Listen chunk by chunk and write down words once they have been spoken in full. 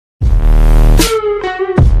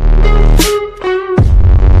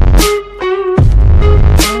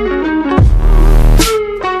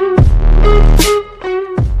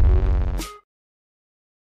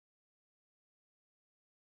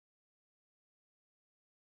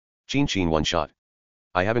Chin one shot.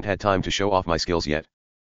 I haven't had time to show off my skills yet.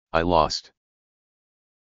 I lost.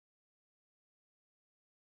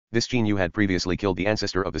 This Chin Yu had previously killed the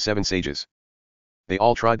ancestor of the 7 sages. They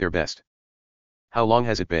all tried their best. How long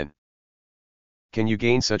has it been? Can you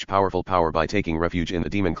gain such powerful power by taking refuge in the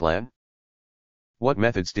demon clan? What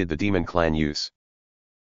methods did the demon clan use?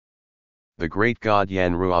 The great god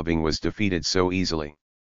Yan Ruobing was defeated so easily.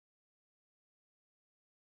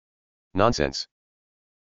 Nonsense.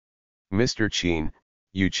 Mr. Chin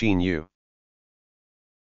Yu.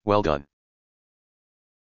 Well done.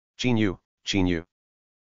 Chin Yu.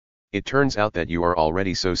 It turns out that you are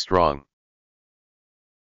already so strong.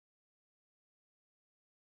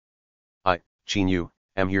 I, Chin Yu,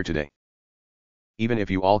 am here today. Even if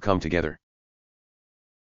you all come together.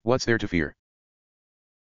 What's there to fear?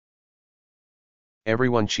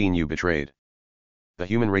 Everyone Chin Yu betrayed. The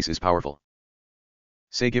human race is powerful.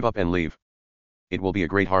 Say give up and leave. It will be a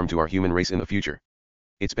great harm to our human race in the future.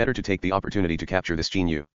 It's better to take the opportunity to capture this Chin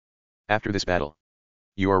Yu. After this battle.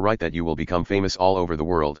 You are right that you will become famous all over the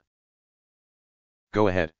world. Go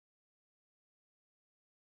ahead.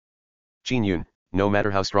 Chin Yun, no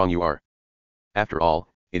matter how strong you are. After all,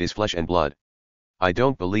 it is flesh and blood. I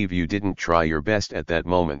don't believe you didn't try your best at that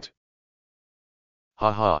moment.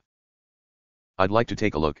 Haha. I'd like to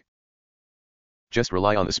take a look. Just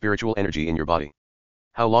rely on the spiritual energy in your body.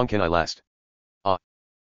 How long can I last?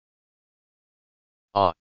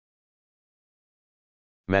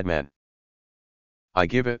 Madman. I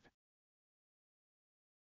give it.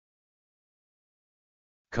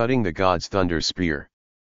 Cutting the god's thunder spear.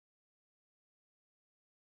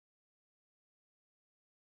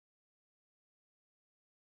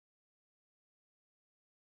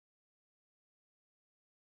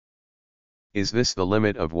 Is this the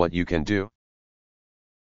limit of what you can do?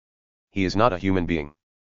 He is not a human being.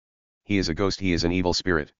 He is a ghost, he is an evil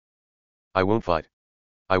spirit. I won't fight.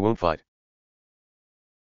 I won't fight.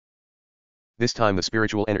 This time the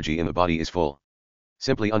spiritual energy in the body is full.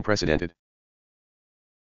 Simply unprecedented.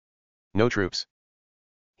 No troops.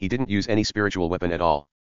 He didn't use any spiritual weapon at all.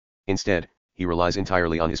 Instead, he relies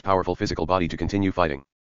entirely on his powerful physical body to continue fighting.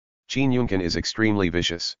 Chin Yunkin is extremely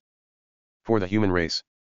vicious. For the human race.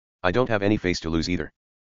 I don't have any face to lose either.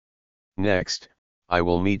 Next, I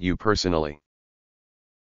will meet you personally.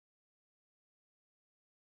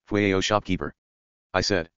 Fueo shopkeeper. I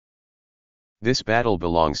said. This battle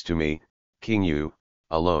belongs to me, King Yu,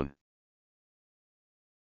 alone.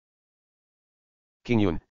 King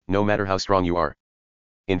Yun, no matter how strong you are.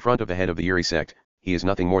 In front of the head of the Yuri sect, he is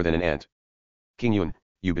nothing more than an ant. King Yun,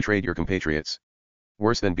 you betrayed your compatriots.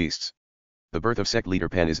 Worse than beasts. The birth of sect leader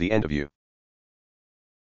Pan is the end of you.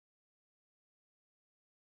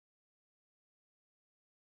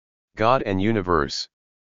 God and Universe.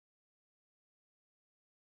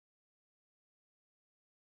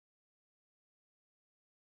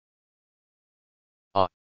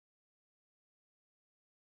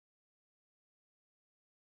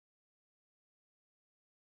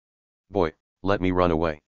 Boy, let me run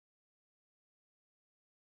away.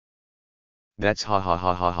 That's ha ha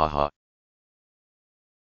ha ha ha ha.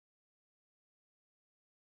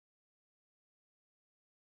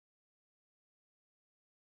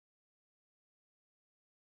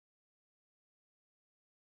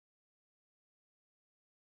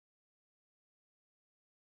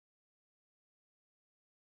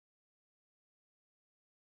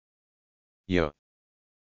 Yo.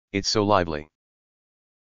 It's so lively.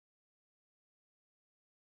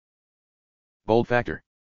 Bold factor.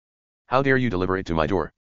 How dare you deliver it to my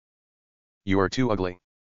door? You are too ugly.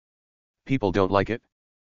 People don't like it.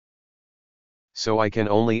 So I can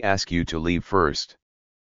only ask you to leave first.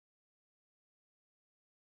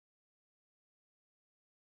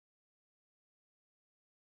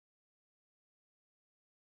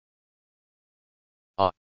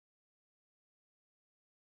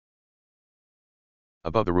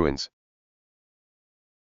 Above the ruins.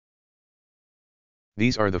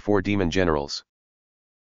 These are the 4 demon generals.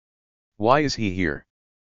 Why is he here?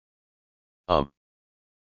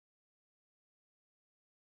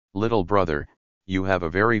 Little brother, you have a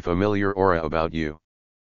very familiar aura about you.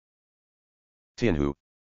 Tianhu.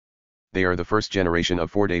 They are the first generation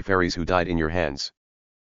of 4-day fairies who died in your hands.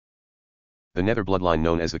 The nether bloodline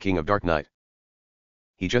known as the King of Dark Night.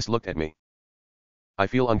 He just looked at me. I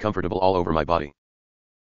feel uncomfortable all over my body.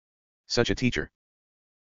 Such a teacher.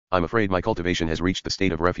 I'm afraid my cultivation has reached the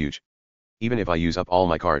state of refuge. Even if I use up all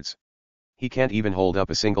my cards. He can't even hold up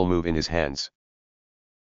a single move in his hands.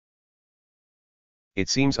 It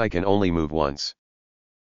seems I can only move once.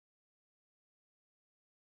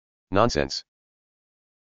 Nonsense.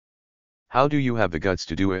 How do you have the guts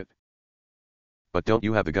to do it? But don't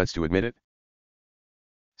you have the guts to admit it?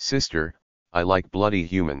 Sister, I like bloody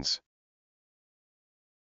humans.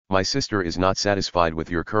 My sister is not satisfied with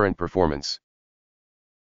your current performance.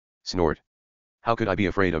 Snort. How could I be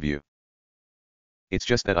afraid of you? It's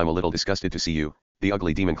just that I'm a little disgusted to see you, the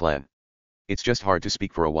ugly demon clan. It's just hard to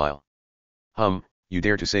speak for a while. You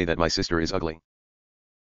dare to say that my sister is ugly?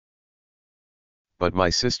 But my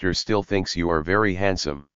sister still thinks you are very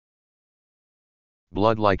handsome.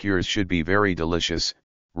 Blood like yours should be very delicious,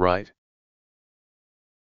 right?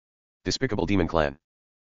 Despicable demon clan.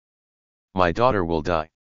 My daughter will die.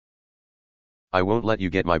 I won't let you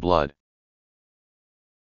get my blood.